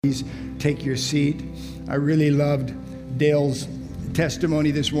Please take your seat. I really loved Dale's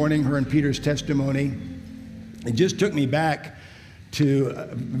testimony this morning, her and Peter's testimony. It just took me back to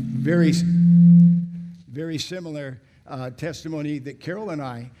a very similar testimony that Carol and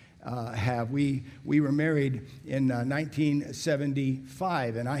I have. We were married in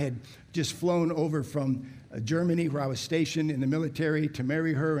 1975, and I had just flown over from Germany, where I was stationed in the military, to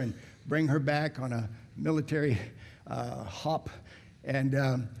marry her and bring her back on a military hop. And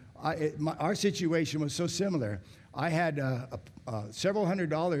our situation was so similar. I had a few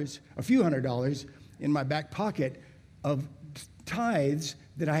hundred dollars in my back pocket of tithes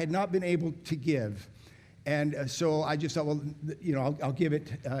that I had not been able to give. And so I just thought, well, I'll give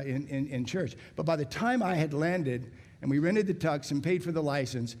it in church. But by the time I had landed and we rented the tux and paid for the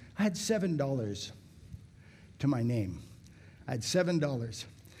license, I had $7 to my name. I had $7.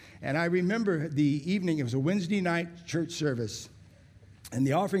 And I remember the evening, it was a Wednesday night church service. And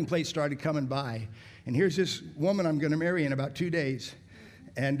the offering plate started coming by. And here's this woman I'm going to marry in about 2 days.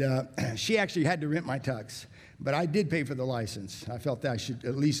 And she actually had to rent my tux. But I did pay for the license. I felt that I should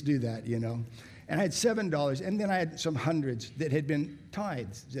at least do that, And I had $7. And then I had some hundreds that had been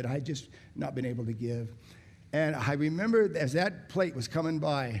tithes that I had just not been able to give. And I remember as that plate was coming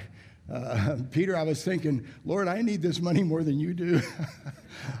by, Peter, I was thinking, Lord, I need this money more than you do.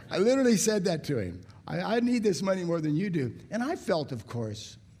 I literally said that to him. I need this money more than you do. And I felt, of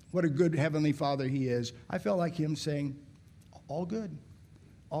course, what a good Heavenly Father He is. I felt like Him saying, all good,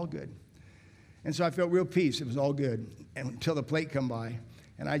 all good. And so I felt real peace. It was all good until the plate come by.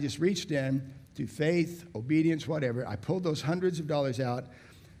 And I just reached in through faith, obedience, whatever. I pulled those hundreds of dollars out,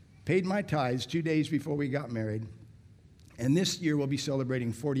 paid my tithes 2 days before we got married. And this year we'll be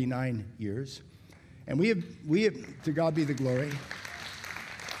celebrating 49 years. And we have, to God be the glory.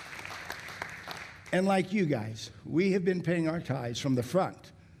 And like you guys, we have been paying our tithes from the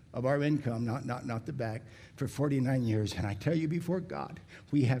front of our income, not the back, for 49 years. And I tell you before God,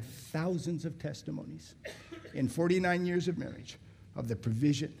 we have thousands of testimonies in 49 years of marriage of the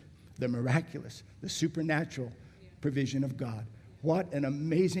provision, the miraculous, the supernatural provision of God. What an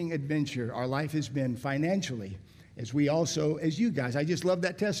amazing adventure our life has been financially, as we also, as you guys. I just love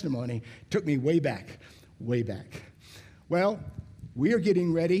that testimony. It took me way back, way back. Well, we are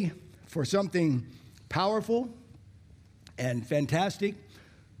getting ready for something powerful and fantastic.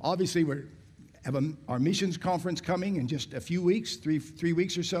 Obviously, we have our missions conference coming in just a few weeks, three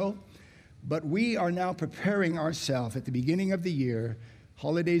weeks or so. But we are now preparing ourselves at the beginning of the year.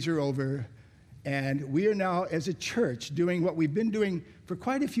 Holidays are over. And we are now, as a church, doing what we've been doing for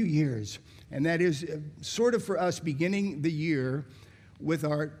quite a few years. And that is sort of for us beginning the year with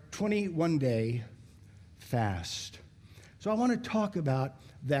our 21-day fast. So I want to talk about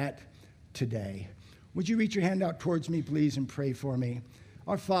that today. Would you reach your hand out towards me, please, and pray for me?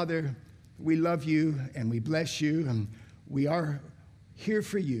 Our Father, we love you and we bless you, and we are here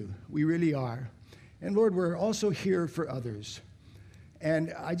for you. We really are. And Lord, we're also here for others.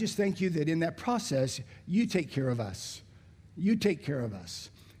 And I just thank you that in that process, you take care of us. You take care of us.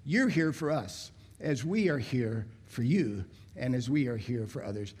 You're here for us as we are here for you and as we are here for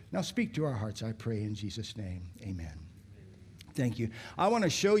others. Now speak to our hearts, I pray in Jesus' name. Amen. Thank you. I want to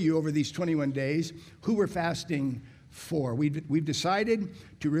show you over these 21 days who we're fasting for. We've decided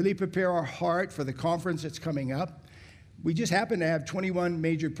to really prepare our heart for the conference that's coming up. We just happen to have 21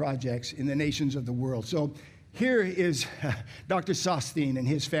 major projects in the nations of the world. So here is Dr. Sostin and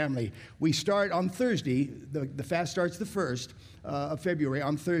his family. We start on Thursday. The fast starts the 1st of February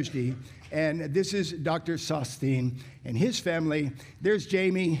on Thursday. And this is Dr. Sostin and his family. There's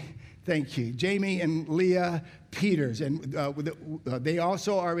Jamie. Thank you. Jamie and Leah Peters, and they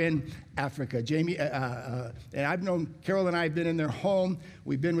also are in Africa. Jamie, and I've known, Carol and I have been in their home.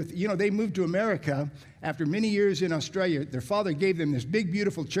 We've been with, they moved to America after many years in Australia. Their father gave them this big,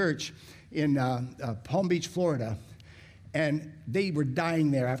 beautiful church in Palm Beach, Florida, and they were dying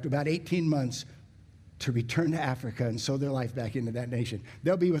there after about 18 months to return to Africa and sow their life back into that nation.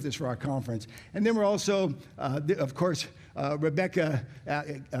 They'll be with us for our conference. And then we're also, of course, Rebecca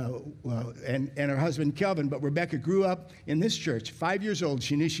and her husband, Kelvin. But Rebecca grew up in this church. 5 years old,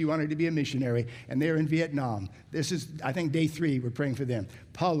 she knew she wanted to be a missionary, and they're in Vietnam. This is, I think, day 3. We're praying for them.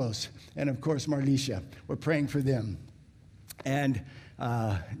 Paulos and, of course, Marlisha. We're praying for them. And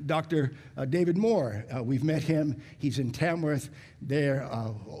Dr. David Moore, we've met him. He's in Tamworth. There,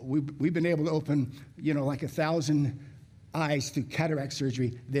 we've been able to open, like 1,000 eyes through cataract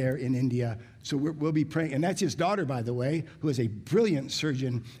surgery there in India. So we'll be praying. And that's his daughter, by the way, who is a brilliant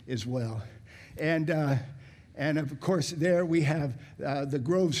surgeon as well. And of course, there we have the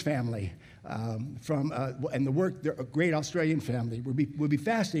Groves family. and the work, they're a great Australian family. We'll be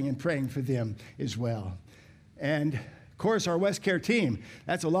fasting and praying for them as well. And of course, our West Care team,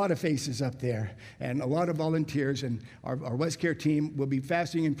 that's a lot of faces up there and a lot of volunteers. And our West Care team will be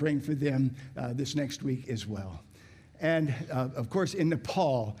fasting and praying for them this next week as well. And of course, in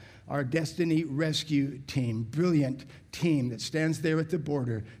Nepal, our Destiny Rescue team, brilliant team that stands there at the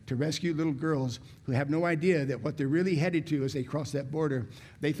border to rescue little girls who have no idea that what they're really headed to as they cross that border,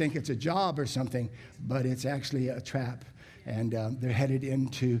 they think it's a job or something, but it's actually a trap. And they're headed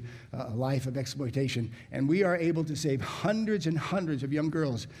into a life of exploitation. And we are able to save hundreds and hundreds of young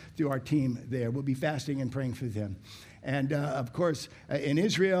girls through our team there. We'll be fasting and praying for them. And of course, in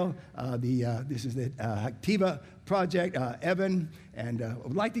Israel, this is the Haktiva Project, Evan, and I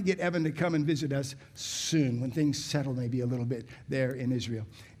would like to get Evan to come and visit us soon when things settle maybe a little bit there in Israel.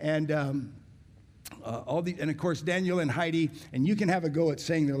 And and of course, Daniel and Heidi, and you can have a go at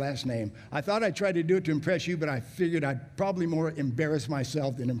saying their last name. I thought I'd try to do it to impress you, but I figured I'd probably more embarrass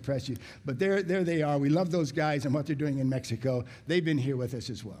myself than impress you. But there they are. We love those guys and what they're doing in Mexico. They've been here with us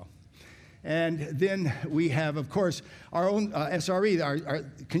as well. And then we have, of course, our own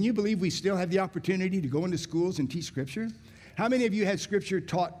SRE. Can you believe we still have the opportunity to go into schools and teach Scripture? How many of you had Scripture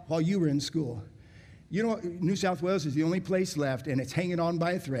taught while you were in school? You know, New South Wales is the only place left, and it's hanging on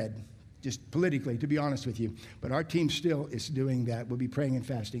by a thread, just politically, to be honest with you. But our team still is doing that. We'll be praying and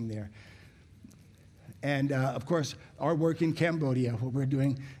fasting there. And, of course, our work in Cambodia, where we're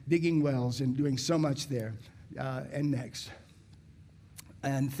doing digging wells and doing so much there. And next.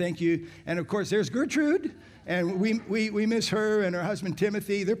 And thank you. And, of course, there's Gertrude. And we miss her and her husband,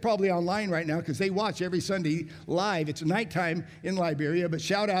 Timothy. They're probably online right now because they watch every Sunday live. It's nighttime in Liberia. But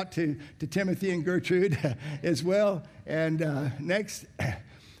shout out to Timothy and Gertrude as well. And next,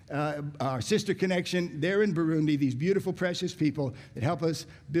 our sister connection, they're in Burundi, these beautiful, precious people that help us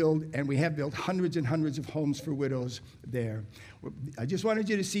build, and we have built hundreds and hundreds of homes for widows there. I just wanted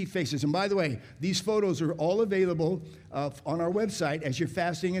you to see faces. And by the way, these photos are all available on our website as you're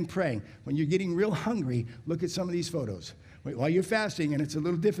fasting and praying. When you're getting real hungry, look at some of these photos. While you're fasting and it's a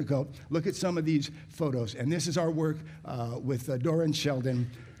little difficult, look at some of these photos. And this is our work with Dora and Sheldon,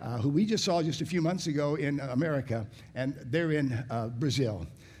 who we just saw just a few months ago in America, and they're in Brazil.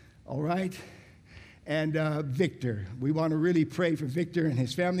 All right? And Victor. We want to really pray for Victor and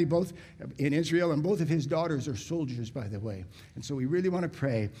his family, both in Israel, and both of his daughters are soldiers, by the way. And so we really want to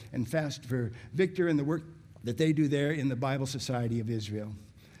pray and fast for Victor and the work that they do there in the Bible Society of Israel.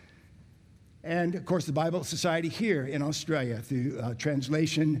 And, of course, the Bible Society here in Australia through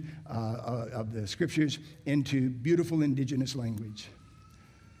translation of the Scriptures into beautiful indigenous language.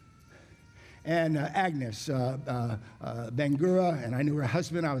 And Agnes Bangura, and I knew her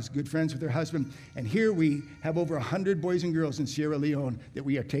husband. I was good friends with her husband. And here we have over 100 boys and girls in Sierra Leone that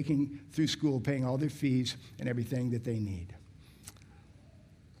we are taking through school, paying all their fees and everything that they need.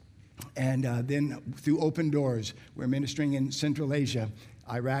 And then through Open Doors, we're ministering in Central Asia,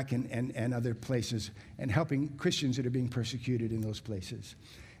 Iraq, and other places, and helping Christians that are being persecuted in those places.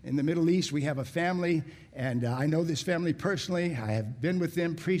 In the Middle East, we have a family, and I know this family personally. I have been with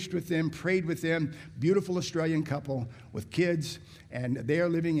them, preached with them, prayed with them. Beautiful Australian couple with kids, and they are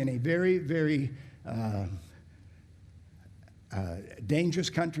living in a very, very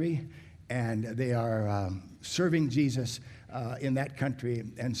dangerous country, and they are serving Jesus in that country.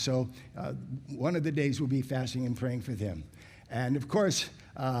 And so one of the days we'll be fasting and praying for them. And, of course,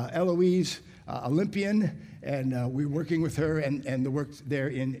 Eloise, Olympian, and we're working with her and the work there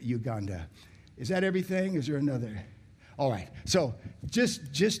in Uganda. Is that everything? Is there another? All right. So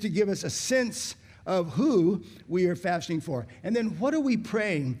just to give us a sense of who we are fasting for. And then what are we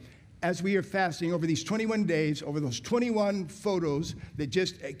praying as we are fasting over these 21 days, over those 21 photos that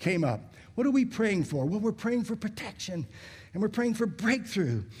just came up? What are we praying for? Well, we're praying for protection, and we're praying for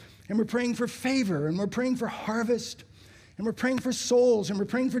breakthrough, and we're praying for favor, and we're praying for harvest. And we're praying for souls, and we're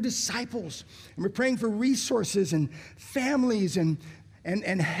praying for disciples, and we're praying for resources and families and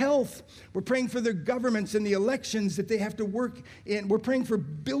health. We're praying for their governments and the elections that they have to work in. We're praying for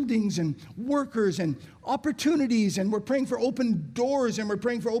buildings and workers and opportunities, and we're praying for open doors, and we're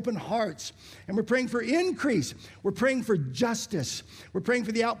praying for open hearts, and we're praying for increase. We're praying for justice. We're praying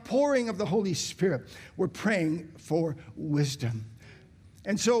for the outpouring of the Holy Spirit. We're praying for wisdom.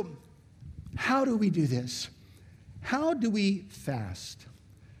 And so, how do we do this? How do we fast?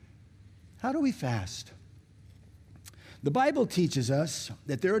 How do we fast? The Bible teaches us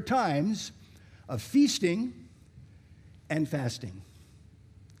that there are times of feasting and fasting.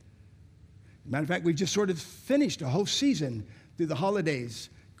 As a matter of fact, we've just sort of finished a whole season through the holidays,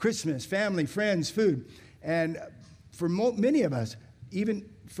 Christmas, family, friends, food. And for many of us, even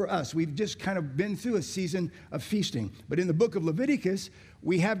for us. We've just kind of been through a season of feasting. But in the book of Leviticus,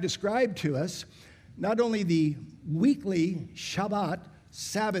 we have described to us not only the weekly Shabbat,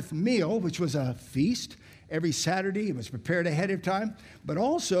 Sabbath meal, which was a feast every Saturday. It was prepared ahead of time. But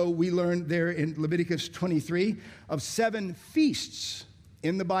also we learned there in Leviticus 23 of 7 feasts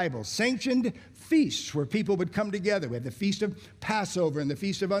in the Bible, sanctioned feasts where people would come together. We had the Feast of Passover and the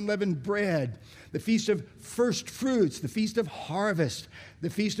Feast of Unleavened Bread, the Feast of First Fruits, the Feast of Harvest, the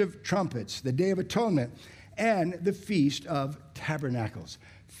Feast of Trumpets, the Day of Atonement, and the Feast of Tabernacles.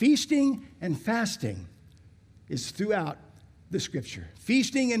 Feasting and fasting is throughout the Scripture.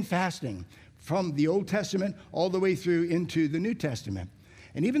 Feasting and fasting from the Old Testament all the way through into the New Testament.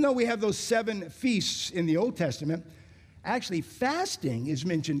 And even though we have those 7 feasts in the Old Testament, actually fasting is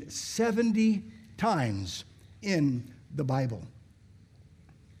mentioned 70 times in the Bible.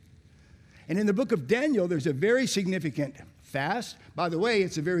 And in the book of Daniel, there's a very significant fast. By the way,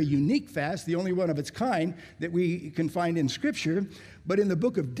 it's a very unique fast, the only one of its kind that we can find in Scripture. But in the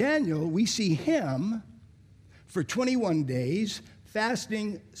book of Daniel, we see him for 21 days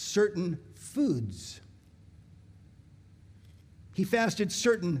fasting certain foods. He fasted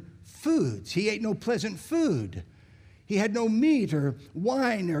certain foods. He ate no pleasant food. He had no meat or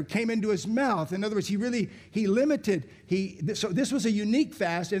wine or came into his mouth. In other words, he limited. So this was a unique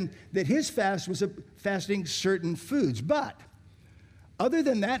fast, and that his fast was fasting certain foods. But other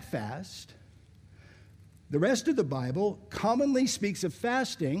than that fast, the rest of the Bible commonly speaks of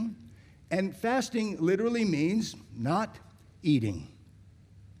fasting, and fasting literally means not eating.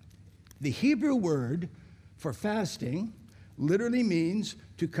 The Hebrew word for fasting literally means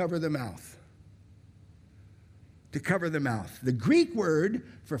to cover the mouth. To cover the mouth. The Greek word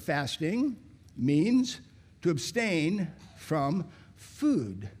for fasting means to abstain from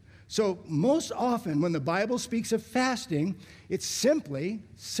food. So most often when the Bible speaks of fasting, it's simply,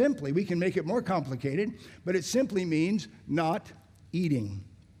 we can make it more complicated, but it simply means not eating.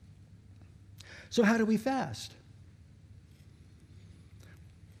 So how do we fast?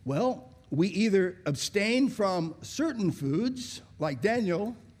 Well, we either abstain from certain foods, like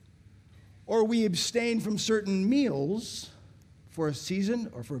Daniel, or we abstain from certain meals for a season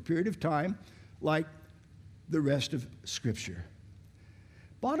or for a period of time, like the rest of Scripture.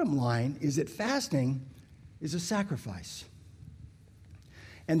 Bottom line is that fasting is a sacrifice.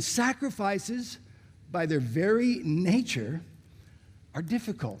 And sacrifices, by their very nature, are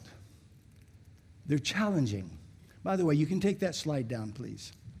difficult. They're challenging. By the way, you can take that slide down,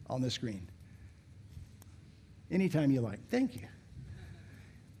 please, on the screen. Anytime you like. Thank you.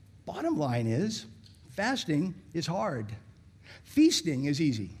 Bottom line is, fasting is hard. Feasting is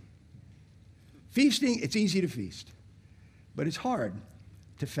easy. Feasting, it's easy to feast, but it's hard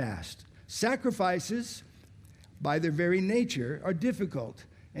to fast. Sacrifices, by their very nature, are difficult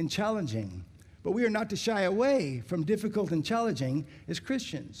and challenging, but we are not to shy away from difficult and challenging as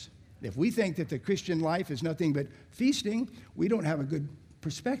Christians. If we think that the Christian life is nothing but feasting, we don't have a good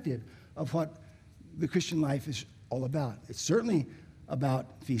perspective of what the Christian life is all about. It's certainly about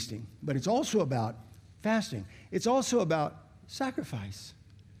feasting, but it's also about fasting. It's also about sacrifice.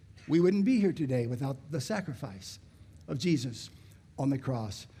 We wouldn't be here today without the sacrifice of Jesus on the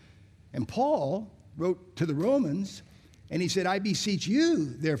cross. And Paul wrote to the Romans, and he said, I beseech you,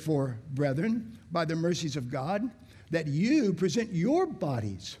 therefore, brethren, by the mercies of God, that you present your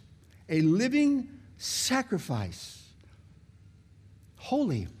bodies a living sacrifice,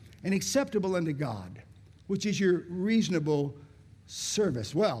 holy and acceptable unto God, which is your reasonable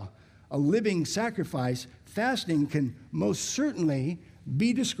service. Well, a living sacrifice, fasting can most certainly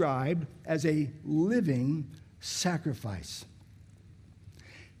be described as a living sacrifice.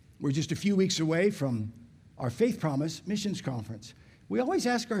 We're just a few weeks away from our Faith Promise Missions Conference. We always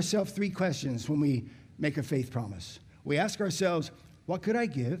ask ourselves 3 questions when we make a faith promise. We ask ourselves, what could I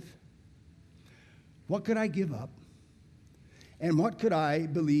give? What could I give up? And what could I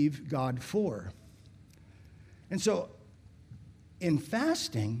believe God for? And so, in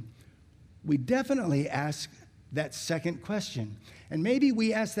fasting, we definitely ask that second question. And maybe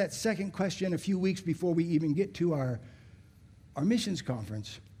we ask that second question a few weeks before we even get to our missions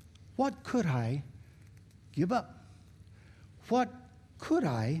conference. What could I give up? What could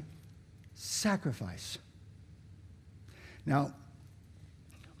I sacrifice? Now,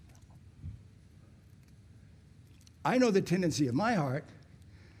 I know the tendency of my heart,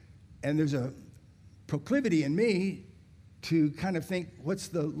 and there's a proclivity in me to kind of think, what's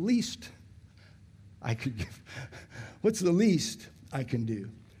the least I could give? What's the least I can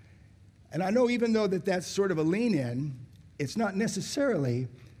do? And I know even though that's sort of a lean in, it's not necessarily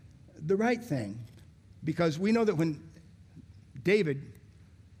the right thing. Because we know that when David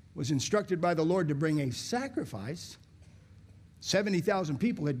was instructed by the Lord to bring a sacrifice. 70,000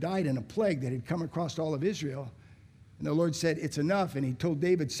 people had died in a plague that had come across all of Israel. And the Lord said, it's enough. And he told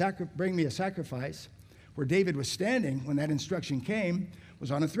David, bring me a sacrifice. Where David was standing when that instruction came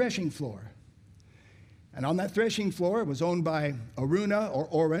was on a threshing floor. And on that threshing floor, it was owned by Araunah or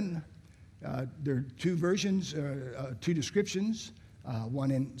Oren. There are two versions, two descriptions,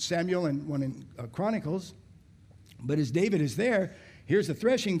 one in Samuel and one in Chronicles. But as David is there, here's the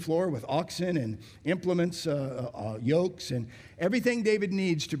threshing floor with oxen and implements, yokes, and everything David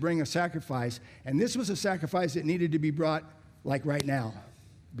needs to bring a sacrifice. And this was a sacrifice that needed to be brought like right now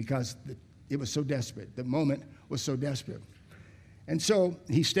because it was so desperate. The moment was so desperate. And so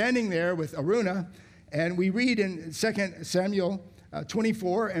he's standing there with Araunah, and we read in 2 Samuel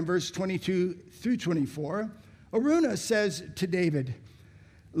 24 and verse 22 through 24, Araunah says to David,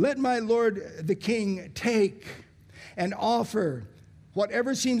 let my lord the king take and offer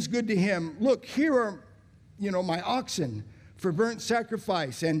whatever seems good to him. Look, here are, my oxen for burnt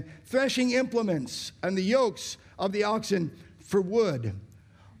sacrifice and threshing implements and the yokes of the oxen for wood.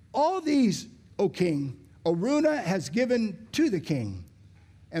 All these, O king, Araunah has given to the king.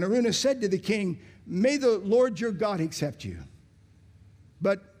 And Araunah said to the king, may the Lord your God accept you.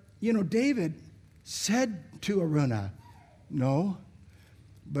 But, David said to Araunah, no,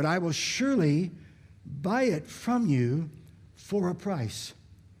 but I will surely buy it from you for a price.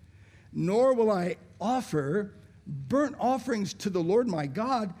 Nor will I offer burnt offerings to the Lord my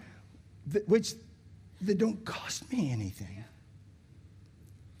God, that don't cost me anything.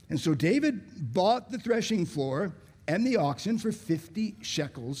 And so David bought the threshing floor and the oxen for 50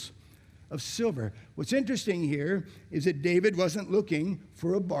 shekels of silver. What's interesting here is that David wasn't looking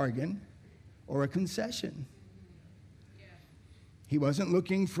for a bargain or a concession. He wasn't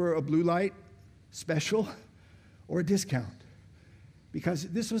looking for a blue light special or a discount, because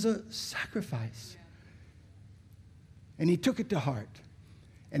this was a sacrifice. And he took it to heart,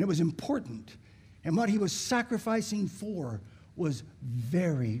 and it was important. And what he was sacrificing for was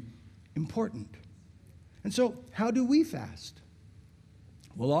very important. And so, how do we fast?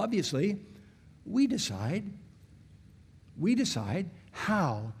 Well, obviously, we decide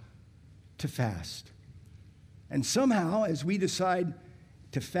how to fast. And somehow, as we decide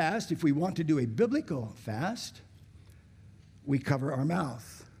to fast, if we want to do a biblical fast, we cover our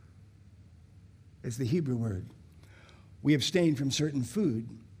mouth, is the Hebrew word. We abstain from certain food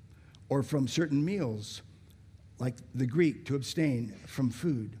or from certain meals, like the Greek, to abstain from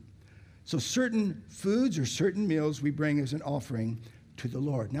food. So certain foods or certain meals we bring as an offering to the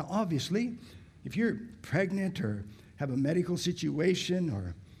Lord. Now, obviously, if you're pregnant or have a medical situation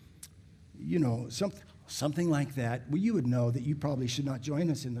or, something like that, well, you would know that you probably should not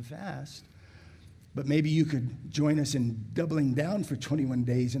join us in the fast. But maybe you could join us in doubling down for 21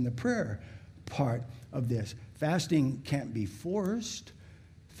 days in the prayer part of this. Fasting can't be forced.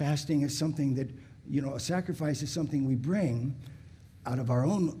 Fasting is something that, a sacrifice is something we bring out of our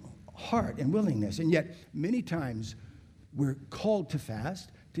own heart and willingness. And yet, many times, we're called to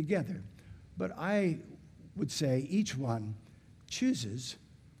fast together. But I would say each one chooses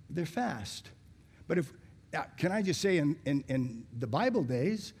their fast. But can I just say, in the Bible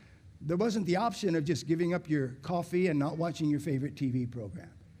days, there wasn't the option of just giving up your coffee and not watching your favorite TV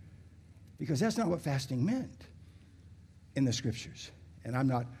program. Because that's not what fasting meant in the scriptures. And I'm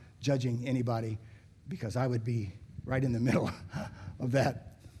not judging anybody because I would be right in the middle of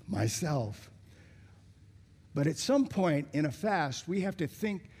that myself. But at some point in a fast, we have to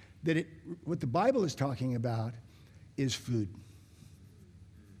think that what the Bible is talking about is food.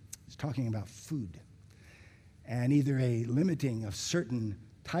 It's talking about food. And either a limiting of certain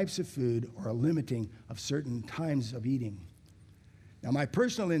types of food or a limiting of certain times of eating. Now, my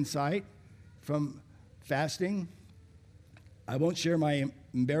personal insight from fasting, I won't share my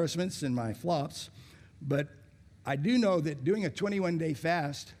embarrassments and my flops, but I do know that doing a 21-day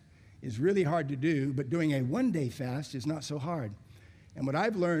fast is really hard to do, but doing a one-day fast is not so hard. And what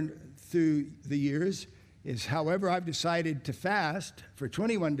I've learned through the years is however I've decided to fast for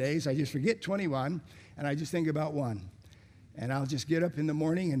 21 days, I just forget 21, and I just think about one. And I'll just get up in the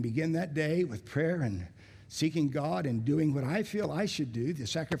morning and begin that day with prayer and seeking God and doing what I feel I should do, the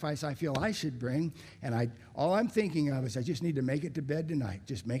sacrifice I feel I should bring. And all I'm thinking of is I just need to make it to bed tonight.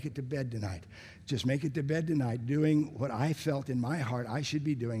 Just make it to bed tonight. Just make it to bed tonight, doing what I felt in my heart I should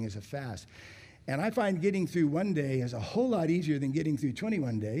be doing as a fast. And I find getting through one day is a whole lot easier than getting through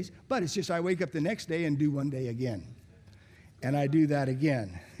 21 days, but it's just I wake up the next day and do one day again. And I do that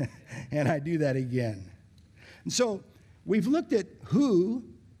again. And I do that again. And so we've looked at who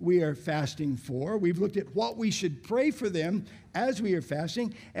we are fasting for. We've looked at what we should pray for them as we are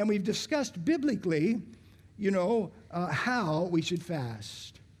fasting, and we've discussed biblically, how we should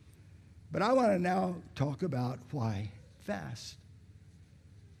fast. But I want to now talk about why fast.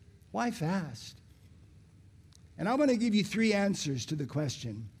 Why fast? And I'm going to give you 3 answers to the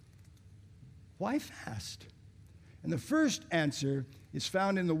question, why fast? And the first answer is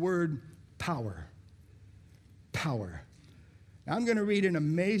found in the word power. Power. Now I'm going to read an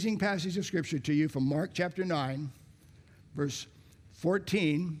amazing passage of Scripture to you from Mark chapter 9, verse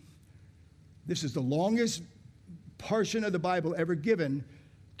 14. This is the longest portion of the Bible ever given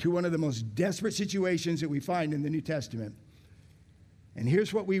to one of the most desperate situations that we find in the New Testament. And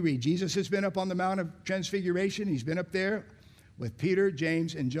here's what we read. Jesus has been up on the Mount of Transfiguration. He's been up there with Peter,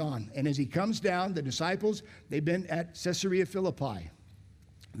 James, and John. And as he comes down, the disciples, they've been at Caesarea Philippi.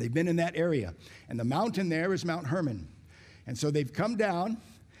 They've been in that area. And the mountain there is Mount Hermon. And so they've come down,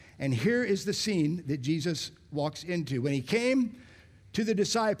 and here is the scene that Jesus walks into. When he came to the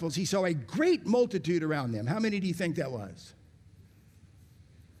disciples, he saw a great multitude around them. How many do you think that was?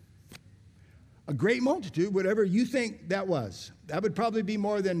 A great multitude, whatever you think that was. That would probably be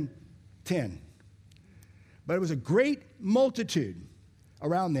more than 10. But it was a great multitude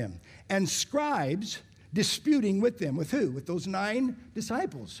around them. And scribes disputing with them. With who? With those 9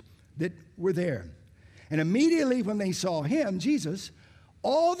 disciples that were there. And immediately when they saw him, Jesus,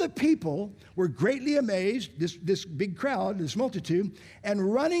 all the people were greatly amazed, this big crowd, this multitude,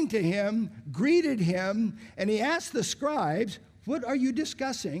 and running to him, greeted him, and he asked the scribes, what are you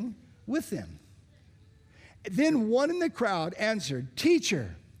discussing with them? Then one in the crowd answered,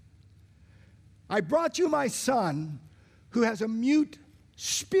 Teacher, I brought you my son who has a mute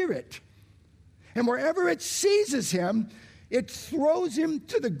spirit, and wherever it seizes him, it throws him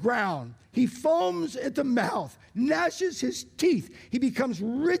to the ground. He foams at the mouth, gnashes his teeth. He becomes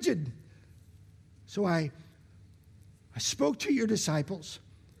rigid. So I spoke to your disciples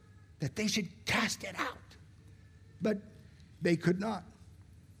that they should cast it out, but they could not.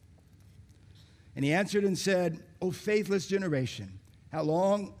 And he answered and said, O faithless generation, how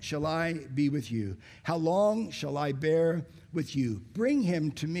long shall I be with you? How long shall I bear with you? Bring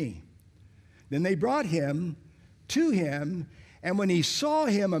him to me. Then they brought him to him, and when he saw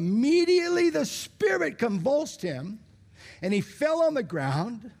him, immediately the spirit convulsed him, and he fell on the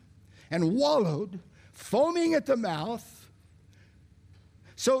ground and wallowed, foaming at the mouth.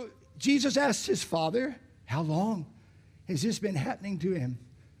 So Jesus asked his father, how long has this been happening to him?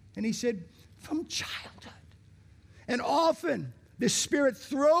 And he said, from childhood. And often the Spirit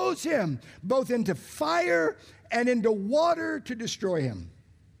throws him both into fire and into water to destroy him.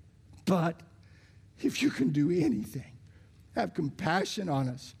 But if you can do anything, have compassion on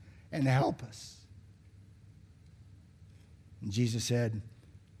us and help us. And Jesus said,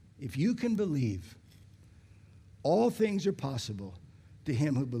 if you can believe, all things are possible to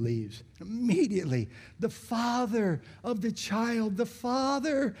him who believes. Immediately, the father of the child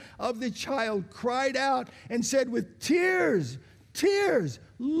cried out and said with tears,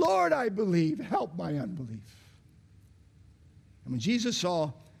 Lord, I believe, help my unbelief. And when Jesus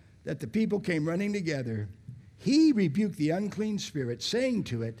saw that the people came running together, he rebuked the unclean spirit, saying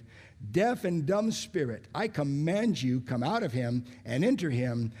to it, deaf and dumb spirit, I command you, come out of him and enter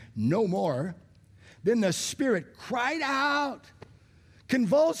him no more. Then the spirit cried out,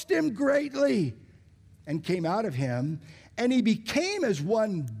 convulsed him greatly, and came out of him, and he became as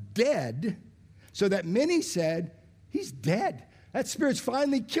one dead, so that many said, he's dead. That spirit's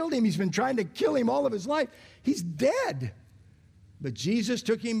finally killed him. He's been trying to kill him all of his life. He's dead. But Jesus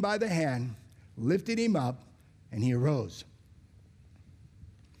took him by the hand, lifted him up, and he arose.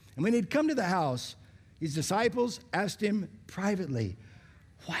 And when he'd come to the house, his disciples asked him privately,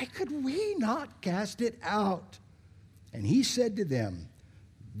 why could we not cast it out? And he said to them,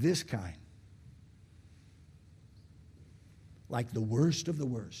 this kind, like the worst of the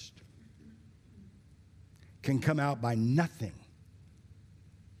worst, can come out by nothing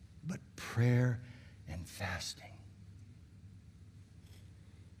but prayer and fasting.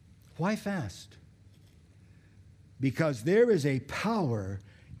 Why fast? Because there is a power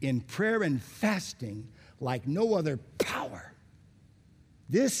in prayer and fasting like no other power.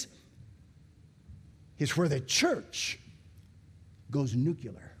 This is where the church goes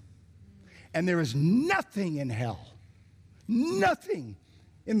nuclear. And there is nothing in hell, nothing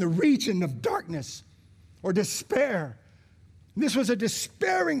in the region of darkness or despair. This was a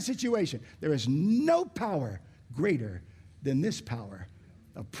despairing situation. There is no power greater than this power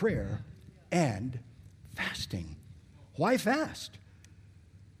of prayer and fasting. Why fast?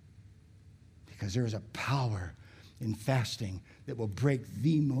 Because there is a power in fasting that will break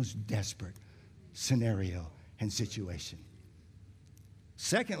the most desperate scenario and situation.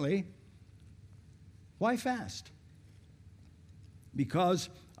 Secondly, why fast? Because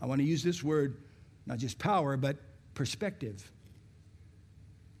I want to use this word, not just power, but perspective.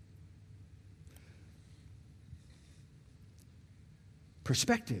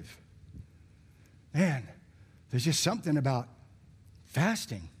 Perspective. Man, there's just something about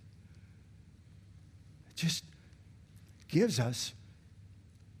fasting. It just gives us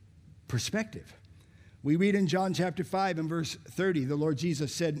perspective. We read in John chapter 5 and verse 30, the Lord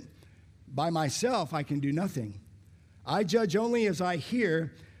Jesus said, "By myself I can do nothing. I judge only as I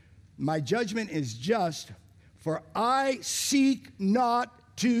hear. My judgment is just, for I seek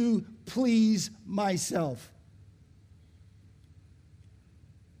not to please myself,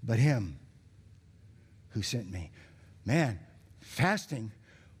 but him who sent me." Man, fasting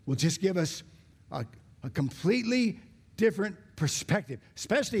will just give us a completely different perspective,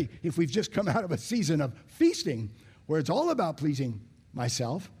 especially if we've just come out of a season of feasting where it's all about pleasing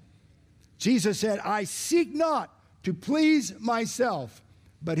myself. Jesus said, "I seek not to please myself,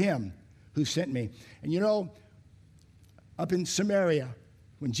 but him who sent me." And you know, up in Samaria,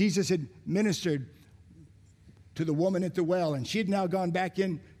 when Jesus had ministered to the woman at the well, and she had now gone back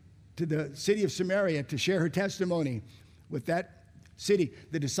in to the city of Samaria to share her testimony with that city,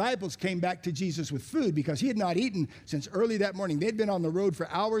 the disciples came back to Jesus with food because he had not eaten since early that morning. They'd been on the road for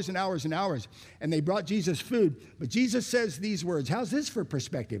hours and hours and hours, and they brought Jesus food. But Jesus says these words. How's this for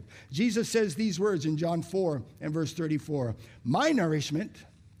perspective? Jesus says these words in John 4 and verse 34. "My nourishment,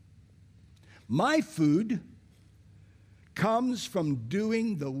 my food, comes from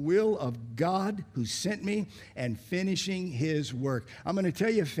doing the will of God who sent me and finishing his work." I'm going to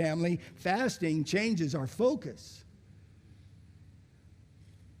tell you, family, fasting changes our focus.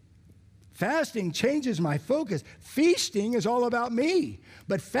 Fasting changes my focus. Feasting is all about me,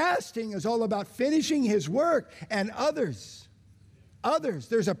 but fasting is all about finishing his work and others. Others.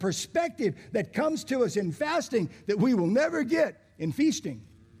 There's a perspective that comes to us in fasting that we will never get in feasting.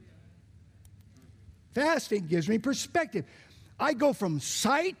 Fasting gives me perspective. I go from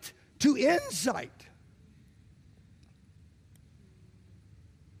sight to insight.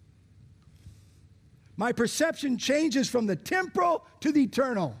 My perception changes from the temporal to the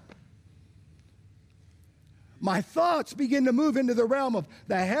eternal. My thoughts begin to move into the realm of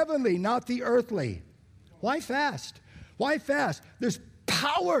the heavenly, not the earthly. Why fast? Why fast? There's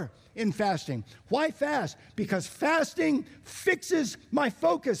power in fasting. Why fast? Because fasting fixes my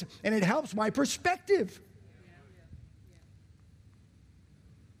focus and it helps my perspective.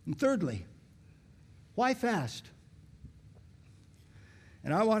 And thirdly, why fast?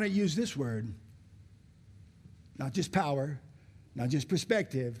 And I want to use this word, not just power, not just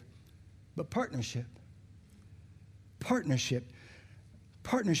perspective, but partnership. Partnership.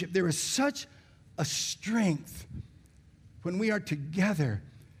 Partnership. There is such a strength when we are together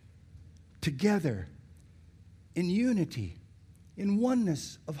in unity, in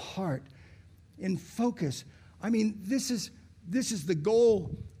oneness of heart, in focus. I mean, this is the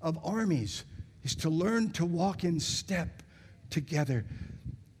goal of armies, is to learn to walk in step together.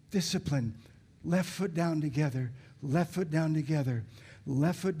 Discipline. Left foot down together, left foot down together,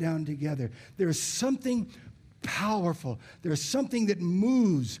 left foot down together. There is something powerful. There is something that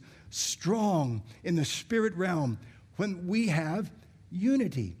moves strong in the spirit realm when we have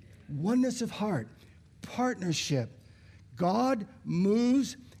unity, oneness of heart, partnership. God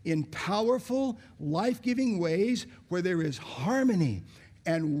moves in powerful, life-giving ways where there is harmony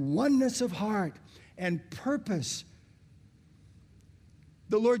and oneness of heart and purpose.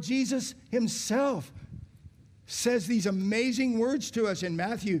 The Lord Jesus himself says these amazing words to us in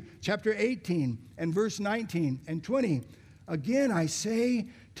Matthew chapter 18 and verse 19 and 20. "Again, I say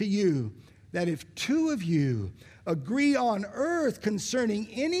to you that if two of you agree on earth concerning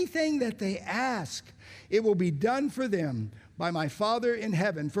anything that they ask, it will be done for them by my Father in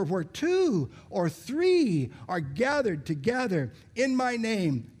heaven. For where two or three are gathered together in my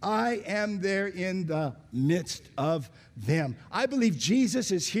name, I am there in the midst of them." I believe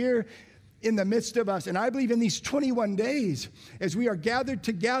Jesus is here in the midst of us. And I believe in these 21 days, as we are gathered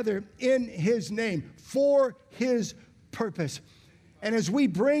together in his name for his purpose, and as we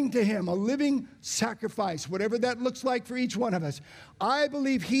bring to him a living sacrifice, whatever that looks like for each one of us, I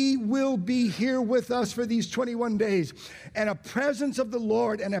believe he will be here with us for these 21 days. And a presence of the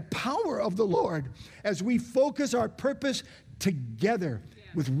Lord and a power of the Lord as we focus our purpose together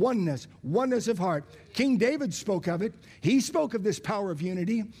with oneness of heart. King David spoke of it. He spoke of this power of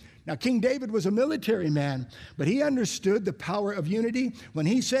unity. Now, King David was a military man, but he understood the power of unity. When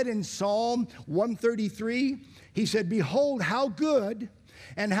he said in Psalm 133, he said, "Behold, how good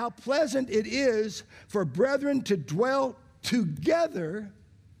and how pleasant it is for brethren to dwell together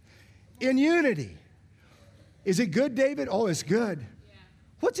in unity." Is it good, David? Oh, it's good. Yeah.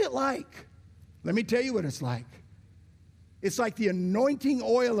 What's it like? Let me tell you what it's like. It's like the anointing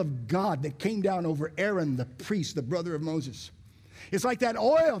oil of God that came down over Aaron, the priest, the brother of Moses. It's like that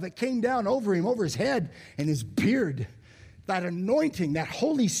oil that came down over him, over his head and his beard. That anointing, that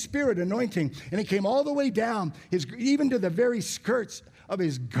Holy Spirit anointing. And it came all the way down, even to the very skirts of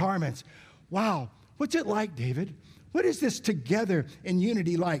his garments. Wow. What's it like, David? What is this together in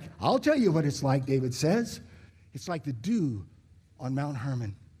unity like? I'll tell you what it's like, David says. It's like the dew on Mount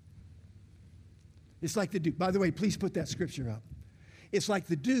Hermon. It's like the dew. By the way, please put that scripture up. It's like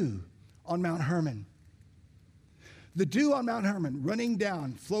the dew on Mount Hermon. The dew on Mount Hermon running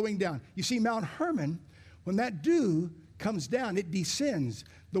down, flowing down. You see, Mount Hermon, when that dew comes down, it descends.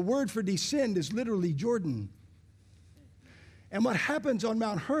 The word for descend is literally Jordan. And what happens on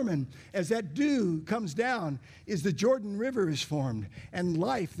Mount Hermon as that dew comes down is the Jordan River is formed. And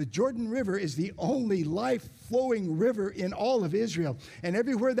life, the Jordan River is the only life-flowing river in all of Israel. And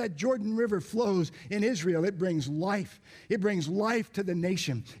everywhere that Jordan River flows in Israel, it brings life. It brings life to the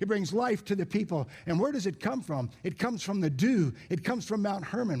nation. It brings life to the people. And where does it come from? It comes from the dew. It comes from Mount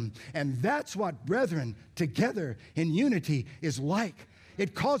Hermon. And that's what, brethren, together in unity is like.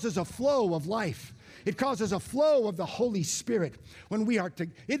 It causes a flow of life. It causes a flow of the Holy Spirit when we are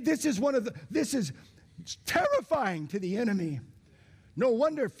this is terrifying to the enemy. No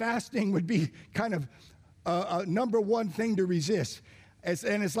wonder fasting would be kind of a number one thing to resist.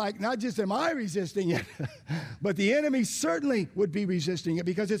 And it's like, not just am I resisting it, but the enemy certainly would be resisting it,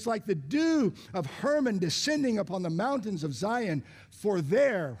 because it's like the dew of Hermon descending upon the mountains of Zion. For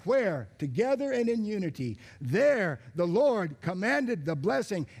there, where? Together and in unity. There the Lord commanded the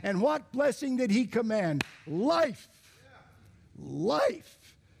blessing. And what blessing did he command? Life. Life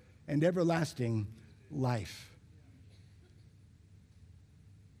and everlasting life.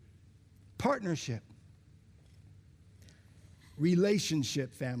 Partnership.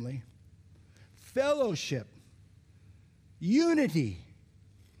 Relationship, family, fellowship, unity,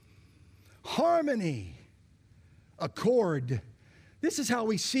 harmony, accord. This is how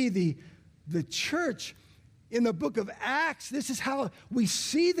we see the church in the book of Acts. This is how we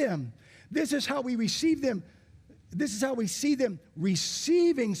see them. This is how we receive them. This is how we see them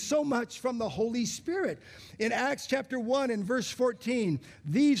receiving so much from the Holy Spirit. In Acts chapter 1 and verse 14,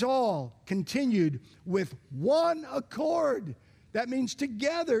 these all continued with one accord. That means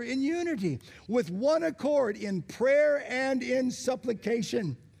together in unity, with one accord in prayer and in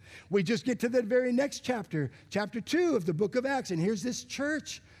supplication. We just get to the very next chapter, chapter 2 of the book of Acts. And here's this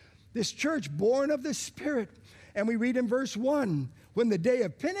church born of the Spirit. And we read in verse 1, when the day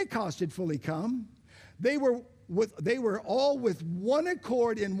of Pentecost had fully come, they were all with one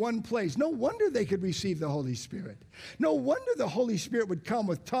accord in one place. No wonder they could receive the Holy Spirit. No wonder the Holy Spirit would come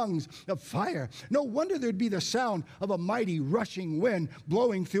with tongues of fire. No wonder there'd be the sound of a mighty rushing wind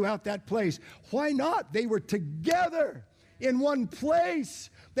blowing throughout that place. Why not? They were together in one place.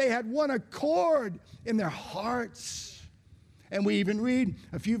 They had one accord in their hearts. And we even read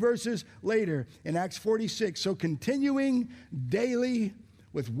a few verses later in Acts 46, so continuing daily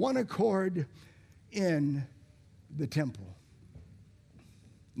with one accord in the temple.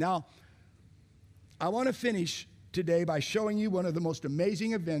 Now, I want to finish today by showing you one of the most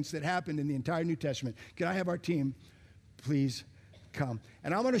amazing events that happened in the entire New Testament. Can I have our team please come?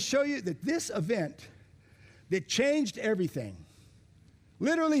 And I want to show you that this event that changed everything,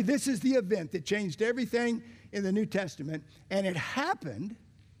 literally this is the event that changed everything in the New Testament, and it happened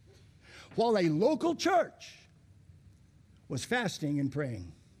while a local church was fasting and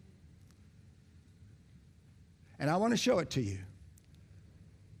praying. And I want to show it to you.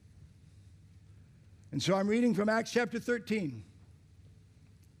 And so I'm reading from Acts chapter 13,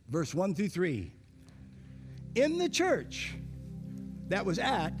 verse 1 through 3. In the church that was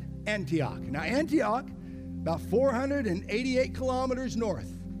at Antioch. Now, Antioch, about 488 kilometers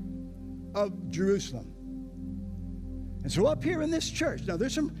north of Jerusalem. And so up here in this church, now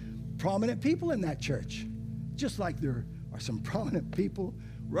there's some prominent people in that church, just like there are some prominent people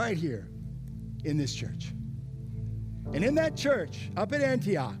right here in this church. And in that church, up at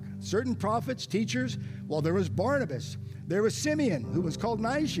Antioch, certain prophets, teachers, well, there was Barnabas. There was Simeon, who was called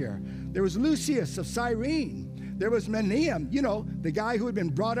Niger. There was Lucius of Cyrene. There was Manaen, the guy who had been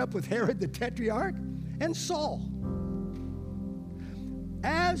brought up with Herod the Tetrarch, and Saul.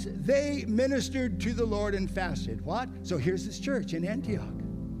 As they ministered to the Lord and fasted. What? So here's this church in Antioch.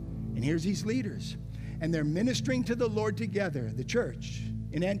 And here's these leaders. And they're ministering to the Lord together, the church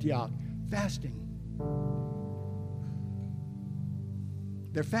in Antioch, fasting.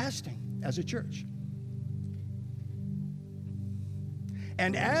 They're fasting as a church.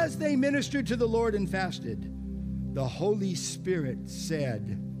 And as they ministered to the Lord and fasted, the Holy Spirit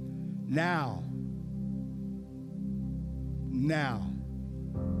said, Now,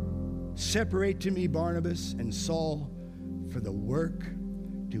 separate to me Barnabas and Saul for the work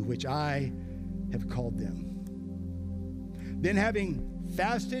to which I have called them. Then having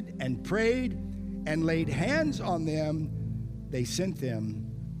fasted and prayed and laid hands on them, they sent them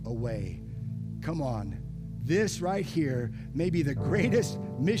away. Come on. This right here may be the greatest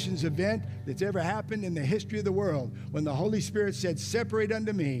missions event that's ever happened in the history of the world. When the Holy Spirit said, separate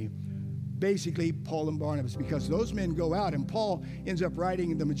unto me, basically Paul and Barnabas, because those men go out, and Paul ends up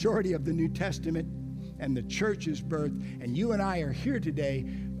writing the majority of the New Testament and the church's birth. And you and I are here today.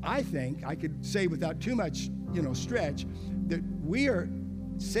 I think I could say without too much, stretch, that we are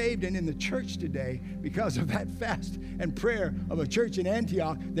saved and in the church today because of that fast and prayer of a church in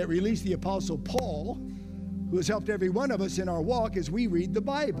Antioch that released the Apostle Paul, who has helped every one of us in our walk as we read the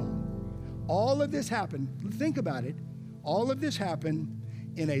Bible. All of this happened, think about it, all of this happened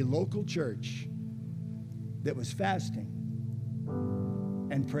in a local church that was fasting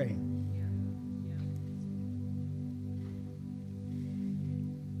and praying.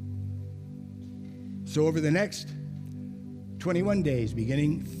 So over the next 21 days,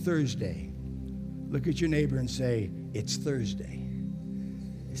 beginning Thursday, look at your neighbor and say, it's Thursday.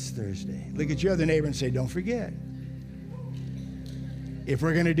 It's Thursday. Look at your other neighbor and say, don't forget. If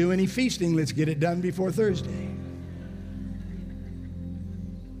we're going to do any feasting, let's get it done before Thursday.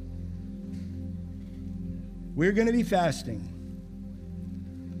 We're going to be fasting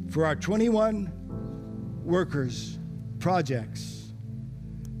for our 21 workers' projects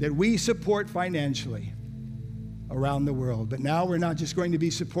that we support financially around the world. But now we're not just going to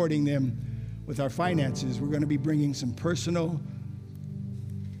be supporting them with our finances. We're going to be bringing some personal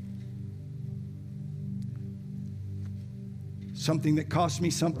something that costs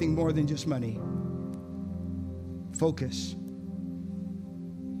me something more than just money. Focus.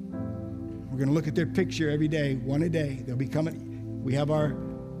 We're going to look at their picture every day, one a day. They'll be coming. We have our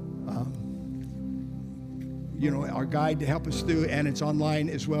our guide to help us through, and it's online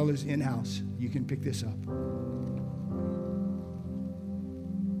as well as in-house. You can pick this up.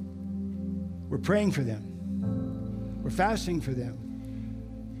 We're praying for them. We're fasting for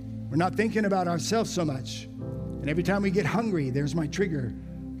them. We're not thinking about ourselves so much. And every time we get hungry, there's my trigger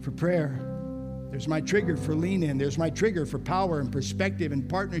for prayer. There's my trigger for lean in. There's my trigger for power and perspective and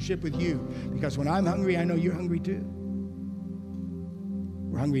partnership with you. Because when I'm hungry, I know you're hungry too.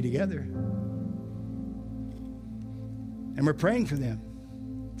 We're hungry together. And we're praying for them.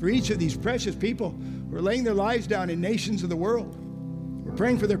 For each of these precious people who are laying their lives down in nations of the world. We're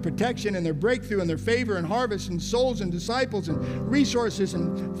praying for their protection and their breakthrough and their favor and harvest and souls and disciples and resources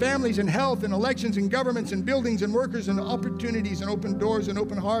and families and health and elections and governments and buildings and workers and opportunities and open doors and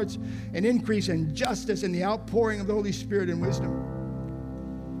open hearts and increase and justice and the outpouring of the Holy Spirit and wisdom.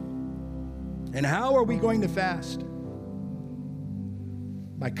 And how are we going to fast?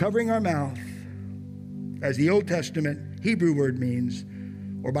 By covering our mouth, as the Old Testament Hebrew word means,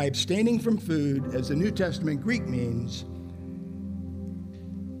 or by abstaining from food, as the New Testament Greek means,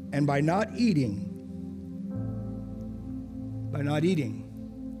 and by not eating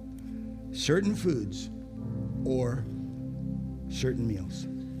certain foods or certain meals.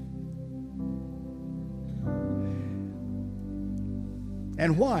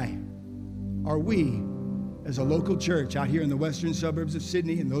 And why are we, as a local church out here in the western suburbs of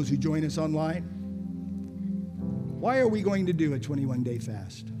Sydney, and those who join us online, why are we going to do a 21-day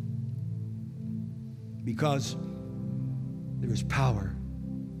fast? Because there is power.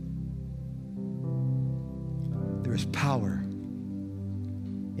 There is power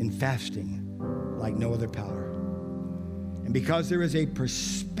in fasting like no other power. And because there is a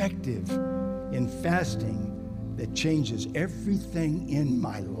perspective in fasting that changes everything in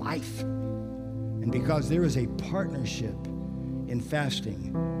my life. And because there is a partnership in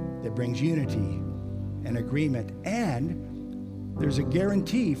fasting that brings unity and agreement. And there's a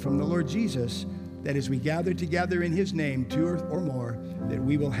guarantee from the Lord Jesus that as we gather together in his name, two or more, that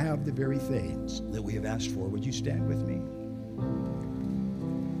we will have the very things that we have asked for. Would you stand with me?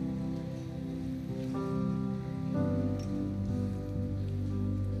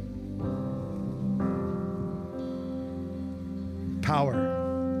 Power.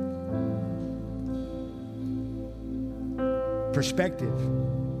 Perspective.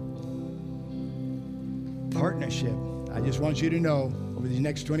 Partnership. I just want you to know, over these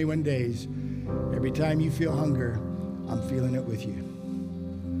next 21 days, every time you feel hunger, I'm feeling it with you.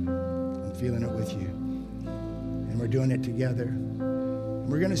 I'm feeling it with you. And we're doing it together. And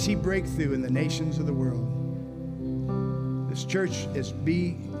we're going to see breakthrough in the nations of the world. This church, as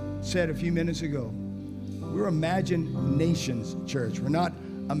B said a few minutes ago, we're Imagine Nations Church. We're not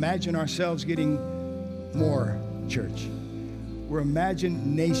Imagine Ourselves Getting More Church. We're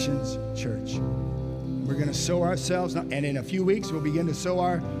Imagine Nations Church. We're going to sow ourselves, and in a few weeks we'll begin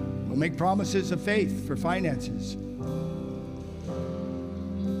to we'll make promises of faith for finances.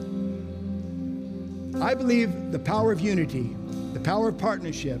 I believe the power of unity, the power of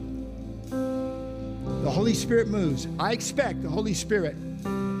partnership, the Holy Spirit moves. I expect the Holy Spirit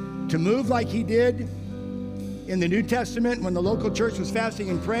to move like He did in the New Testament when the local church was fasting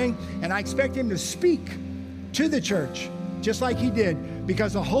and praying, and I expect Him to speak to the church just like He did,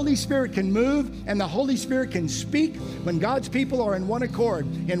 because the Holy Spirit can move and the Holy Spirit can speak when God's people are in one accord,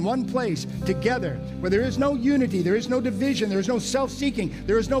 in one place, together, where there is no unity, there is no division, there is no self-seeking,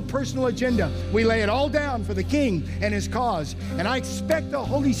 there is no personal agenda. We lay it all down for the King and His cause. And I expect the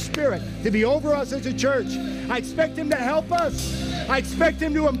Holy Spirit to be over us as a church. I expect Him to help us. I expect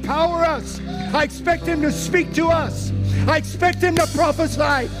Him to empower us. I expect Him to speak to us. I expect Him to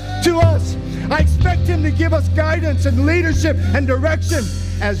prophesy to us. I expect Him to give us guidance and leadership and direction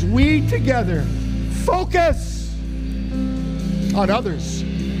as we together focus on others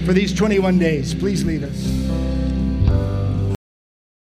for these 21 days. Please lead us.